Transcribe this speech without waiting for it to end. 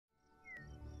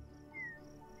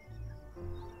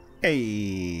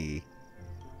Hey!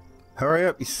 Hurry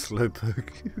up, you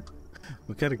slowpoke.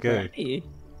 We gotta go. Where are you?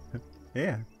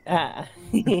 Yeah. Ah.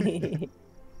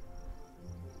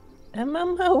 I'm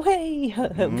on my way.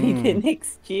 I'll be there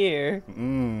next year.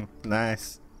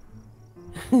 Nice.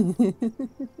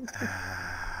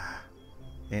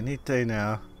 Any day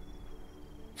now.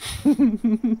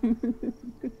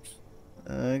 Okie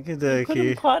I couldn't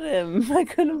dokie. pot him. I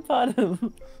couldn't pot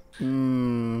him.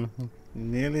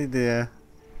 Nearly there.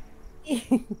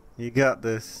 You got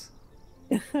this.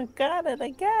 I got it. I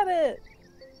got it.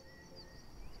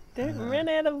 Don't run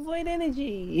out of void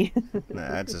energy.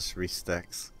 Nah, just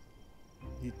restacks.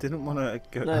 You didn't want to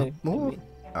go No, up more?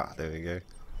 Ah, there we go.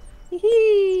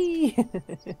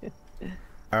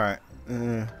 Alright.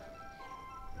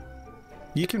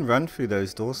 You can run through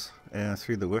those doors,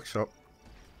 through the workshop.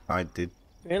 I did.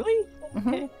 Really?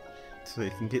 Okay. So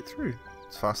you can get through.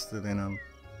 It's faster than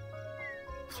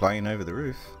flying over the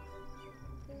roof.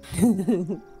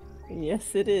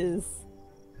 Yes, it is.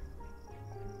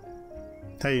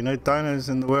 Hey, no dinos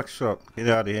in the workshop. Get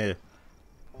out of here.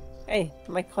 Hey,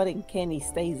 my cotton candy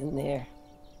stays in there.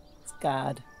 It's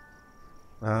God.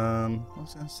 What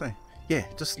was I gonna say? Yeah,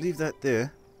 just leave that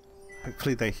there.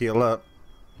 Hopefully they heal up.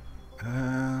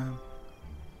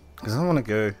 Because I want to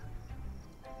go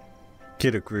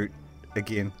get a Groot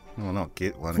again. Well, not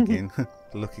get one again.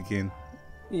 Look again.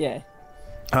 Yeah.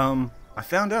 I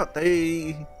found out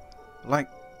they like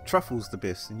truffles the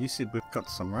best, and you said we've got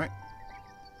some, right?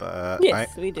 But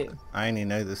Yes, we do. I only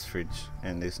know this fridge,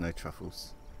 and there's no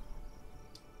truffles.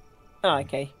 Oh,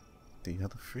 okay. The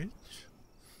other fridge?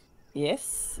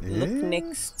 Yes. Look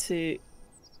next to,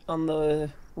 on the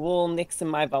wall next to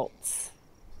my vaults.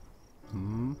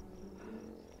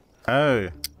 Oh,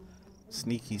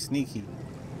 sneaky, sneaky.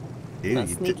 Ew, Not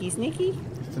sneaky, sneaky?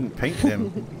 didn't paint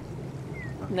them.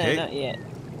 No, Okay. not yet.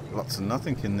 Lots of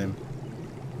nothing in them.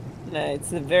 No, it's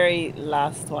the very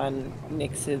last one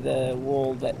next to the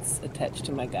wall that's attached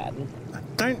to my garden. I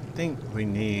don't think we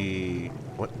need...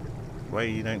 What? Why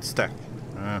you don't stack?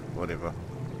 Whatever.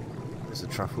 There's the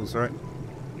truffles, right?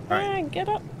 Ah, get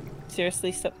up.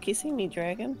 Seriously, stop kissing me,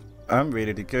 dragon. I'm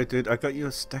ready to go, dude. I got you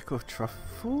a stack of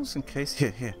truffles in case...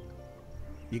 Here.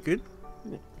 You good?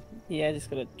 Yeah, I just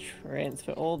gotta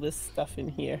transfer all this stuff in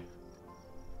here.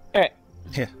 Alright.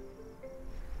 Here.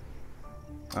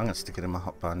 I'm gonna stick it in my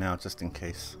hotbar now, just in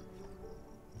case.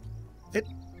 It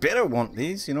better want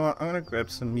these. You know what? I'm gonna grab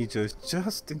some Mijos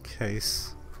just in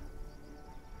case.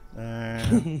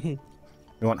 You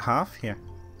want half? Here.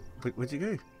 Where'd you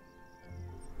go?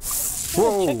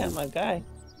 Whoa. Check out my guy.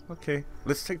 Okay,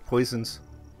 let's take poisons.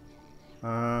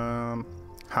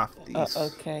 Half these.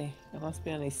 Oh, okay. It must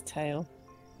be on his tail.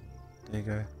 There you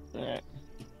go. Alright.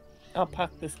 I'll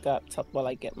park this guy up top while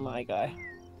I get my guy.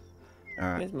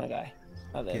 Alright. Where's my guy?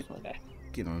 Oh, there's my guy.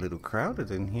 Getting a little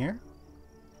crowded in here.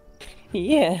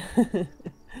 Yeah.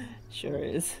 Sure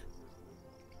is.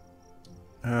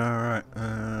 Alright,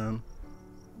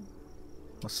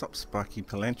 what's up, Sparky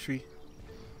Palantry?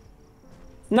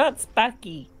 Not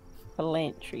Sparky.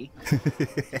 Palantry.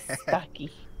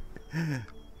 Sparky.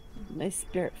 No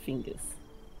spirit fingers.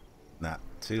 Nah,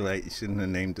 too late. You shouldn't have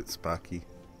named it Sparky.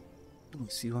 Let me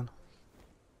see one.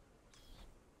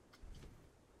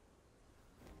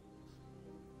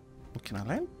 Can I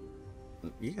land?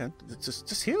 Yeah,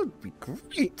 just here would be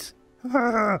great.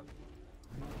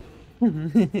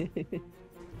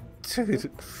 Dude,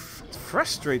 it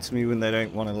frustrates me when they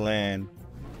don't want to land.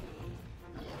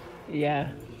 Yeah.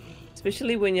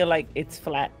 Especially when you're like, it's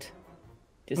flat.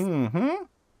 Just,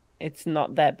 it's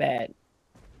not that bad.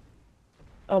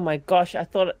 Oh my gosh, I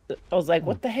was like,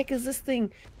 what the heck is this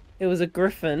thing? It was a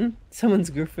griffin, someone's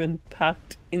griffin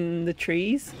parked in the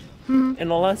trees.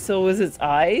 And all I saw was its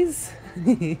eyes.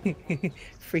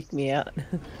 Freaked me out.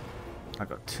 I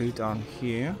got two down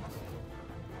here.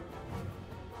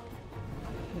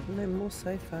 No more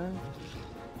so far.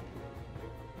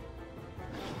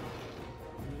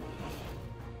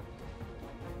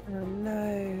 Oh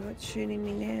no, what's shooting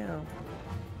me now?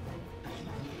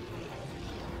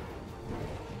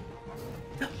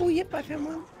 Oh, yep, I found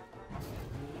one.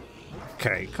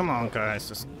 Okay, come on, guys,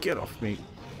 just get off me.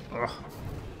 Ugh.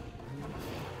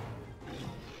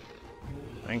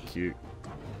 Thank you.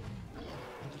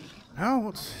 Now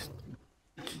what's...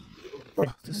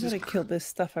 I'm gonna kill this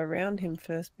stuff around him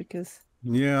first because...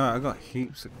 Yeah, I got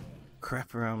heaps of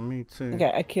crap around me too.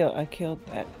 Okay, I killed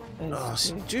that. Oh,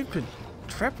 stupid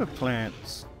trapper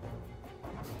plants.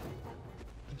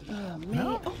 Oh man.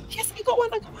 No. Oh yes, I got one.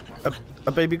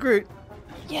 A baby Groot.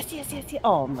 Yes.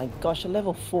 Oh my gosh, a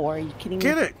level 4. Are you kidding me?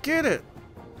 Get it.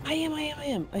 I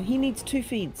am. And he needs 2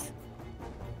 feeds.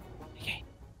 Okay.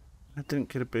 I didn't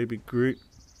get a baby Groot.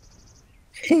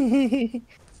 Hey,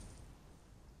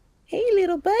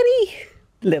 little buddy.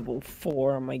 Level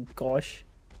 4, oh my gosh.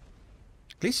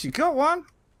 At least you got one.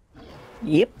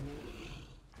 Yep.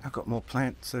 I've got more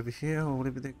plants over here, or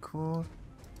whatever they're called.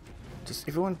 Just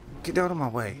everyone get out of my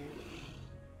way.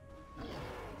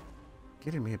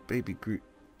 Getting me a baby Groot.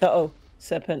 Uh-oh,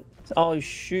 serpent. Oh,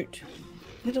 shoot.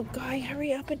 Little guy,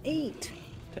 hurry up and eat.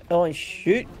 Oh,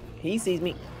 shoot. He sees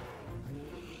me.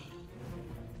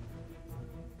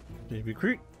 Baby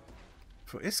Groot.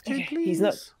 For escape, Okay,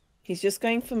 please. he's just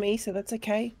going for me, so that's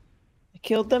okay. I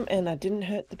killed them and I didn't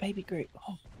hurt the baby Groot.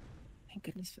 Oh, thank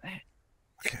goodness for that.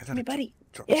 Okay, Come here, buddy.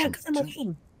 drop Yeah, some got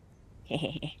him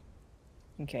again.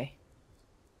 Okay.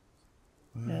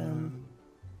 I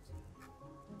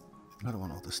don't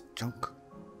want all this junk.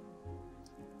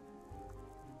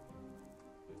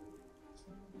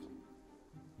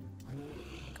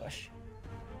 Gosh.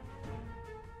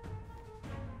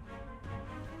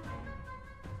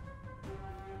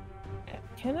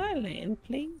 Can I land,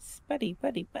 please? Buddy,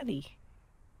 buddy, buddy.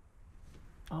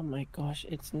 Oh my gosh,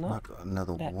 it's I not got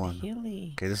another that one.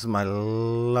 hilly. Okay, this is my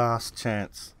last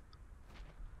chance.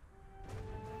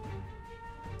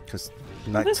 Because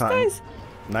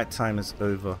nighttime is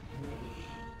over.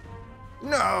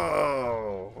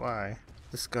 No! Why?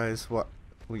 This guy's what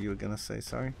were you gonna say,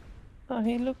 sorry? Oh,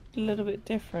 he looked a little bit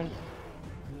different.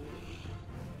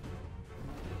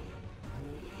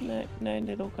 No, no,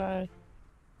 little guy.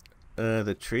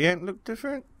 The tree ant look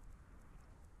different?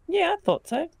 Yeah, I thought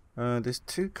so. There's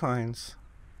two kinds.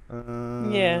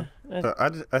 Yeah. But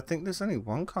I think there's only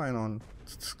one kind on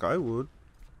Skyward.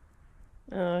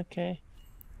 Oh, okay.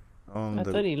 I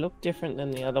thought he looked different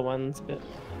than the other ones, but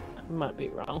I might be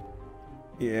wrong.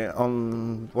 Yeah,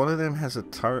 on one of them has a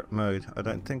turret mode. I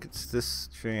don't think it's this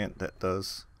tree ant that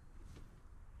does.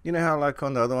 You know how like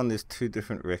on the other one there's two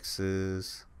different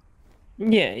Rexes?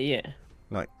 Yeah, yeah.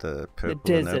 Like the purple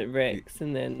The desert Rex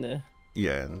and then the...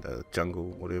 Yeah, and the jungle,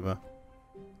 whatever.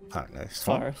 I don't know.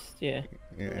 Forest, yeah.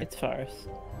 Yeah. It's forest.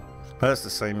 But it's the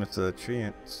same as the tree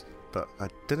ants. But I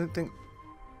didn't think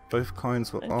both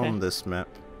kinds were on this map.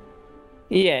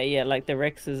 Yeah, yeah, like the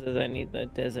Rexes is only the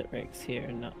desert Rex here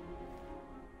and not...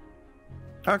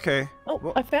 Okay. Oh,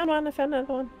 well, I found one, I found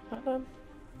another one. Hold on.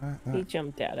 uh. He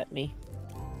jumped out at me.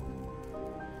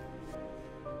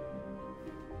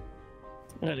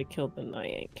 I gotta kill the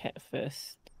nightant cat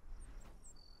first.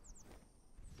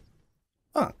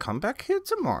 I'll come back here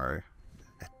tomorrow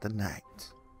at the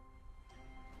night.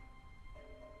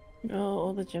 Oh,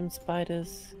 all the gem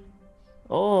spiders.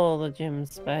 All the gem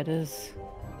spiders.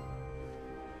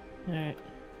 Alright.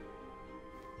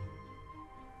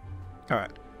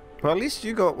 Alright. Well, at least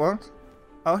you got one.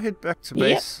 I'll head back to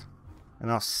base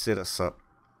and I'll set us up.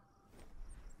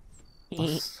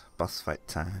 Boss fight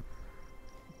time.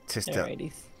 Test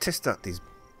out these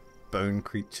bone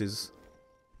creatures.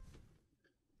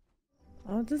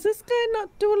 Oh, does this guy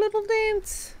not do a little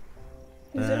dance?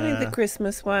 He's only the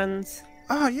Christmas ones.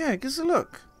 Oh yeah, give us a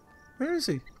look. Where is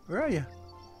he? Where are you?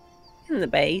 In the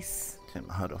base. Take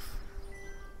my hood off.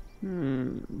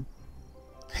 Hmm.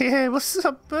 Hey, what's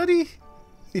up, buddy?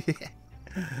 I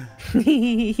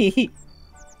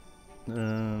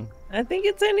think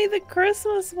it's only the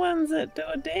Christmas ones that do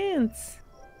a dance.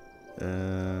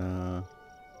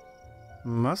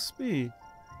 Must be.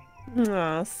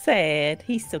 Oh, sad.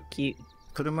 He's so cute.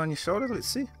 Put him on your shoulder, let's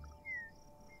see.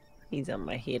 He's on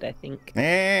my head, I think.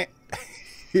 Eh.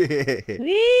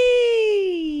 Whee!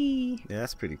 Yeah,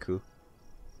 that's pretty cool.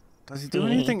 Does he do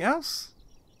anything else?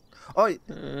 Oh,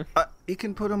 you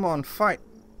can put him on fight,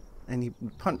 and he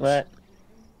punch. What?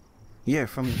 Yeah,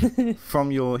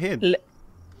 from your head.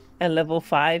 At level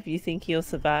 5, you think he'll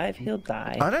survive? He'll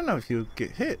die. I don't know if he'll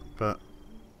get hit, but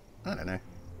I don't know.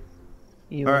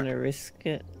 You want to risk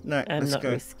it? No, I'm let's not go.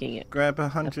 risking it. Grab Put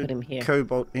him 100 here.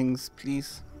 cobalt ings,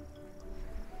 please.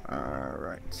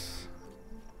 Alright.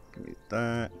 Give me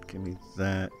that. Give me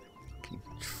that.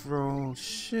 Control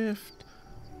Shift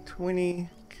 20.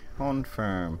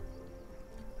 Confirm.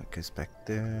 That goes back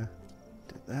there.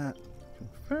 Do that.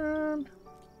 Confirm.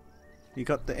 You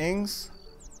got the ings?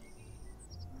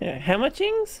 Yeah, how much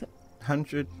ings?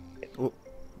 100. Oh,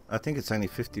 I think it's only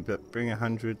 50, but bring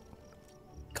 100.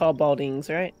 Cobalt ings,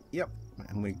 right? Yep.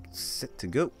 And we set to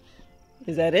go.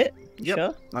 Is that it? Yep.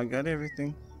 Sure? I got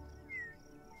everything.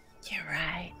 You're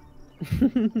right.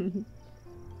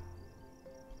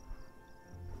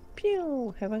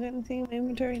 Pew! Have I got anything in my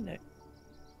inventory? No.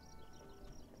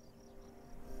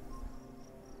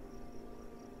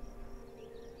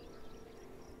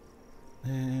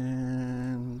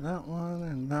 And that one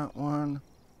and that one.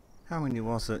 How many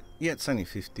was it? Yeah, it's only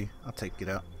 50. I'll take it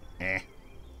out. Eh.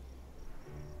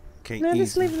 Okay, No, easy.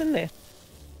 just leave it in there.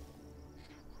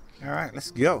 Alright,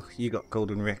 let's go. You got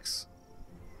golden Rex.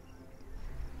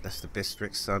 That's the best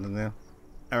Rex out of there.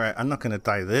 Alright, I'm not gonna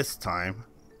die this time.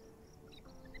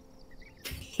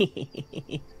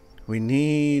 We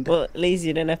need... Well, at least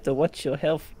you don't have to watch your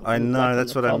health. I know, like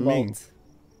that's what I mean.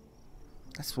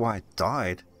 That's why I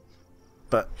died.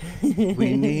 But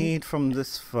we need from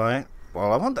this fight...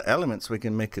 Well, I want the elements. We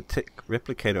can make a tick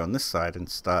replicator on this side and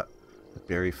start the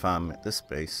berry farm at this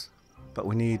base. But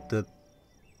we need the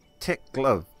tech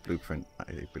glove blueprint,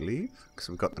 I believe. Because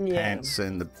we've got the pants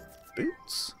and the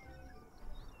boots.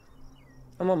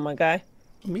 I'm on, my guy.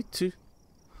 Me too.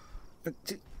 You're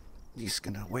just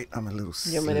gonna wait. I'm a little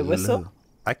slow. You want me to whistle?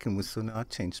 I can whistle now. I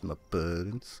changed my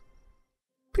buttons.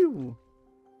 Pew.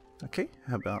 Okay,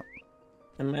 how about...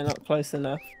 Am I not close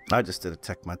enough? I just did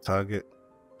attack my target.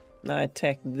 No,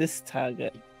 attack this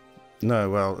target. No,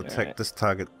 well, attack this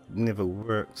target never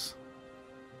works.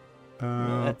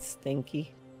 No, that's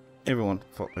stinky. Everyone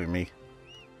follow me.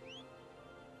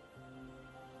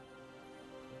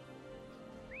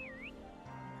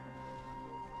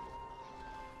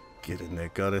 Get in there,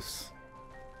 goddess.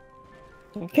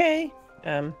 Okay.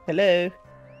 Hello.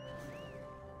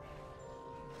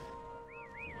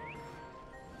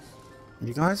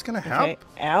 You guys gonna help?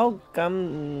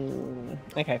 Okay,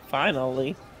 okay,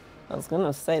 finally. I was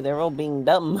gonna say they're all being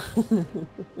dumb.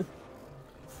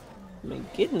 My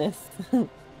goodness.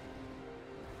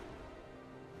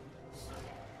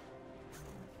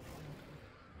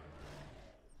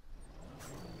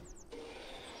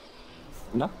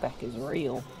 Knockback is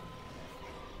real.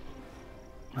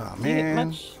 Oh Do you get man.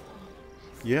 much?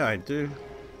 Yeah, I do.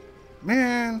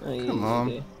 Man, Oh, come on.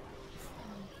 do.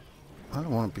 I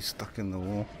don't want to be stuck in the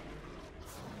wall.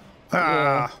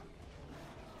 Ah!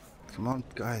 Come on,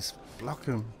 guys, block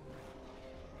him.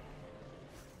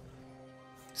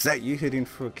 Is that you hitting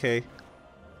for a K?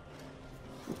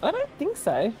 I don't think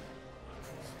so.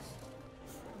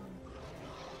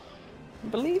 I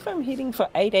believe I'm hitting for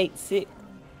 886.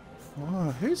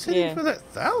 Oh, who's hitting for that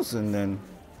 1,000 then?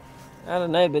 I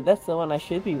don't know, but that's the one I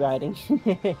should be riding.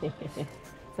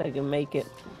 So I can make it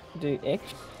do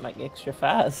extra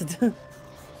fast. Oh,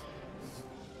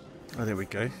 there we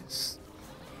go.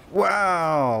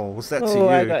 Wow, was that to you? Oh,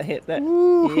 I got hit that.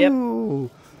 Woo-hoo.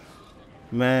 Yep.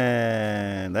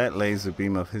 Man, that laser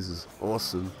beam of his is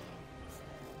awesome.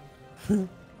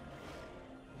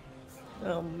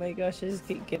 Oh my gosh, I just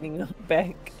keep getting knocked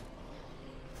back.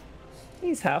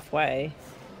 He's halfway.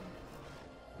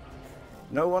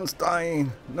 No one's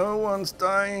dying. No one's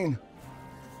dying.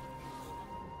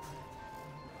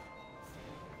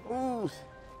 Ooh,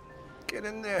 get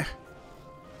in there.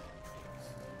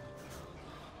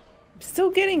 I'm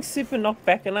still getting super knocked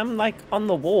back and I'm like on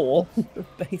the wall,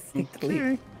 basically.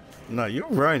 Okay. No, you're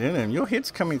right in him. Your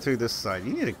head's coming through this side.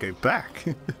 You need to go back.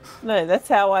 No, that's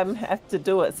how I have to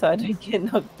do it so I don't get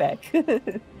knocked back.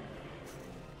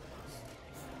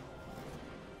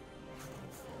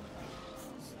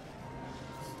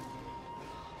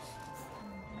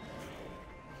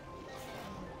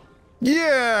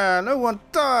 Yeah, no one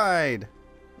died.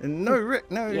 And no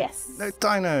Yes. no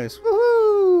dinos.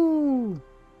 Woohoo!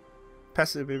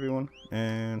 Passive, everyone,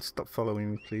 and stop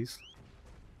following me, please.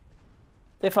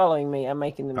 They're following me. I'm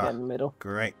making them down the middle.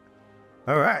 Great.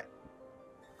 All right.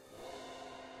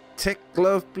 Tech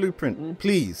glove blueprint,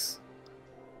 please.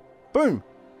 Boom.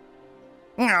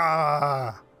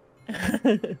 Ah.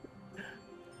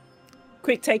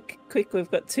 Quick,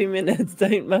 we've got 2 minutes.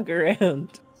 Don't mug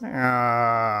around.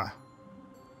 Ah.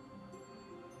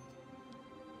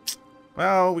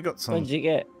 Well, we got some. What'd you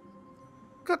get?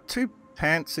 Got 2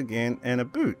 pants again and a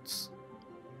boots.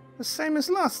 The same as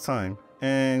last time.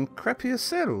 And crappier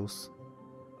saddles.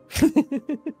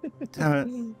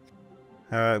 Damn it.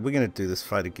 Alright, we're gonna do this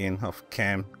fight again off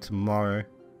cam tomorrow.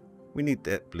 We need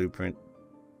that blueprint.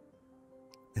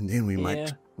 And then we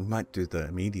might do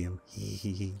the medium.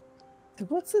 So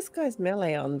what's this guy's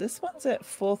melee on? This one's at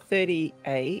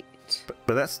 438.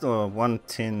 But that's the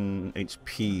 110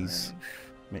 HPs,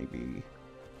 maybe.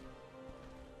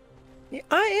 Yeah,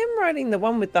 I am riding the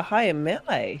one with the higher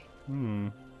melee.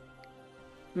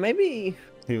 Maybe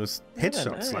he was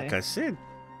headshots, like I said.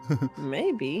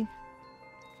 Maybe.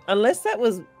 Unless that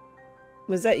was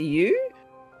that you?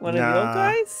 One of your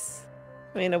guys?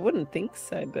 I mean, I wouldn't think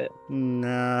so, but...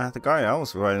 Nah, the guy I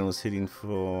was riding was hitting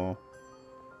for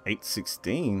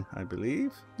 816, I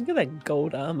believe. Look at that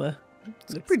gold armor.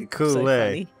 It's pretty cool, eh?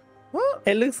 Funny. What?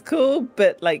 It looks cool,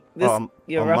 but like this,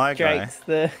 your on my rough guy. drakes,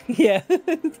 yeah,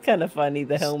 it's kind of funny,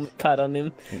 the helmet part on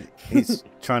him. He's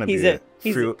trying to He's be a- a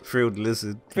he's a- frilled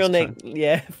lizard. Frill neck,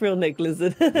 yeah, frill neck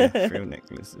lizard. Yeah, frill neck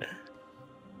lizard.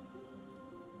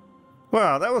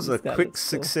 Wow, that was a This guy quick looks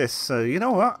cool. success. So you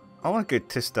know what? I want to go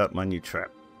test out my new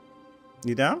trap.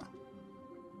 You down?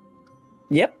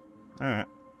 Yep. All right.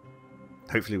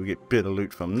 Hopefully we get better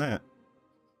loot from that.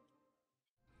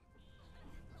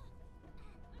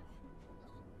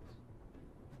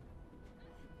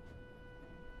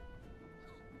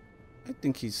 I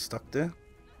think he's stuck there.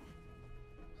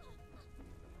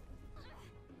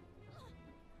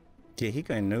 Yeah, he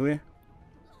going nowhere.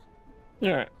 All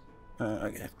right. I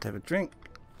have to have a drink.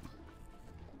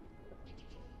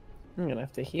 I'm gonna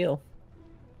have to heal.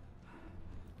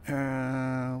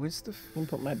 Where's the I'm gonna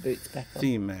put my boots back on.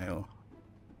 female?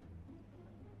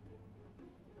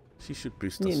 She should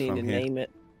boost You us need from to here. name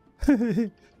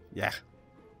it. Yeah.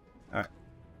 Alright.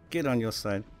 Get on your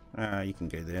side. You can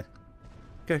go there.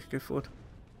 Go forward.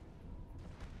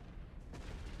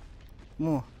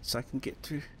 More, so I can get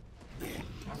through. Yeah.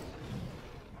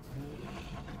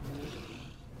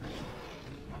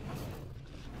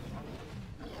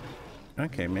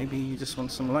 Okay, maybe you just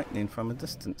want some lightning from a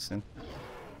distance then.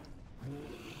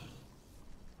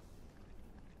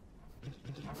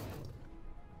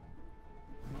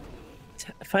 It's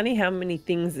funny how many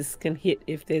things this can hit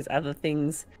if there's other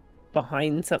things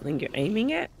behind something you're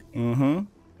aiming at. Mm-hmm.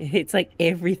 It hits like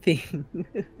everything.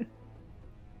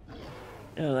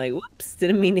 And I'm like, whoops,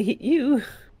 didn't mean to hit you.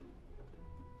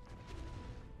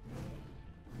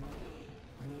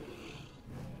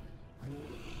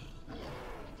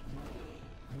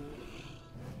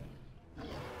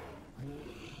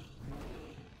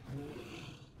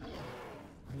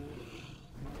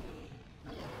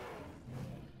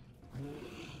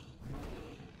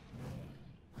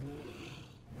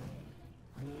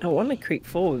 I want to creep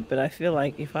forward, but I feel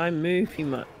like if I move, he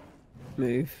might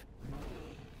move.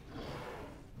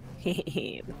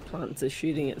 The plants are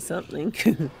shooting at something.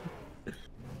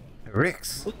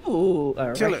 Rex. Ooh,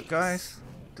 a Kill Rex. it, guys.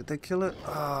 Did they kill it?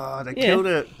 Oh, they Yeah, killed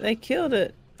it. They killed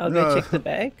it. I'll No. go check the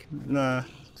bag. Nah,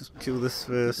 just kill this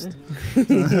first.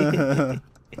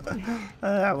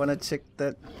 I want to check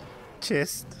that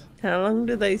chest. How long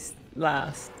do they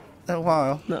last? A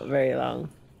while. Not very long,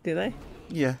 do they?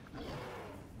 Yeah.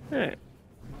 Alright.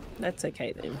 That's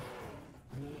okay then.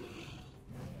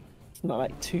 It's not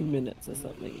like 2 minutes or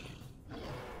something.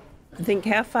 I think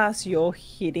how fast you're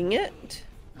hitting it,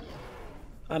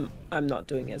 I'm not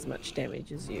doing as much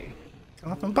damage as you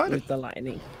Come up and bite it. with the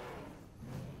lightning.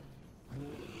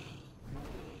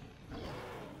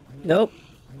 Nope.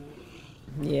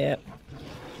 Yep.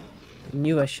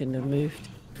 Knew I shouldn't have moved.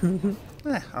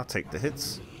 I'll take the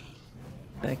hits.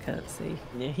 I can't see.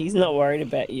 Yeah, he's not worried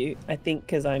about you. I think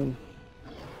because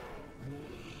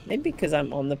maybe because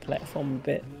I'm on the platform a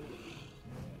bit.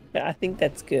 But I think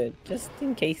that's good, just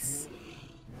in case.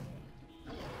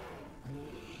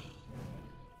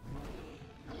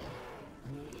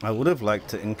 I would have liked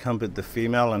to encumber the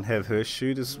female and have her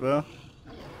shoot as well.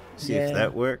 See if Yeah.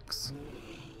 that works.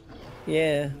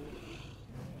 Yeah.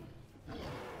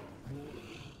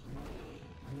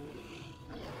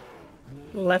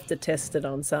 We'll have to test it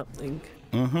on something.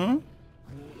 Mm-hmm.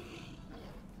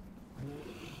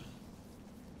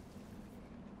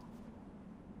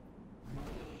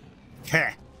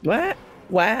 Ha! What?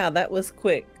 Wow, that was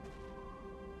quick.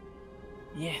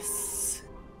 Yes.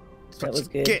 That was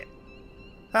good. Get.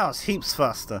 That was heaps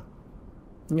faster.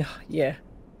 Yeah, yeah.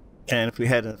 And if we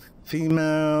had a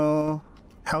female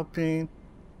helping...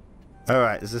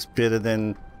 Alright, is this better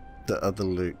than the other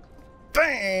loot?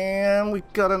 Bam! We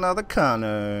got another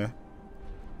Kano. At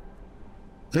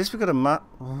least we got a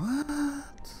What?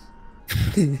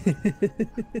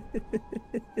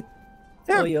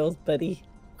 All yours, buddy.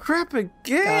 Crap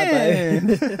again!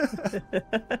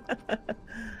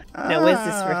 Now, where's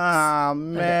this Rex? Ah,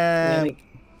 man.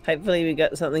 Hopefully we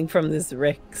got something from this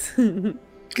Rex.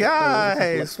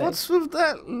 Guys, what's with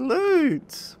that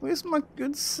loot? Where's my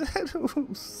good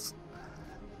saddles?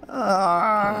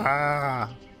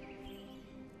 Ah.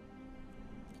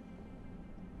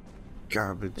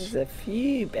 Garbage. There's a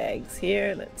few bags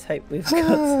here. Let's hope we've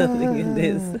got something in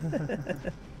this.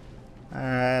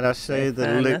 Alright, I'll show you the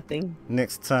Found loot nothing.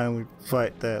 next time we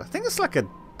fight that. I think it's like a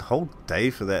whole day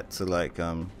for that to like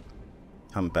come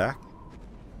back.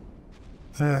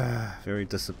 Very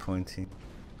disappointing.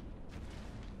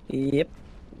 Yep.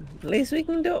 At least we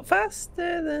can do it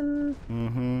faster than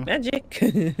magic.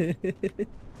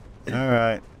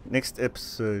 Alright, next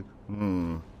episode.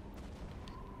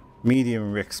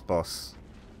 Medium Rex boss.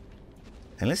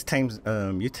 And let's tame,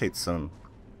 mutate some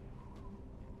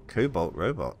cobalt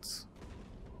robots.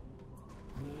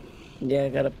 Yeah, I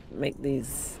gotta make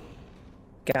these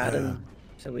garden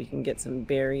so we can get some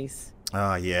berries.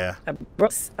 Oh yeah.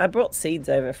 I brought seeds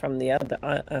over from the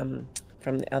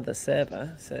other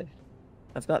server, so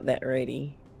I've got that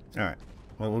ready. All right.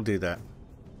 Well, we'll do that.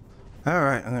 All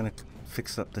right. I'm gonna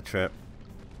fix up the trap.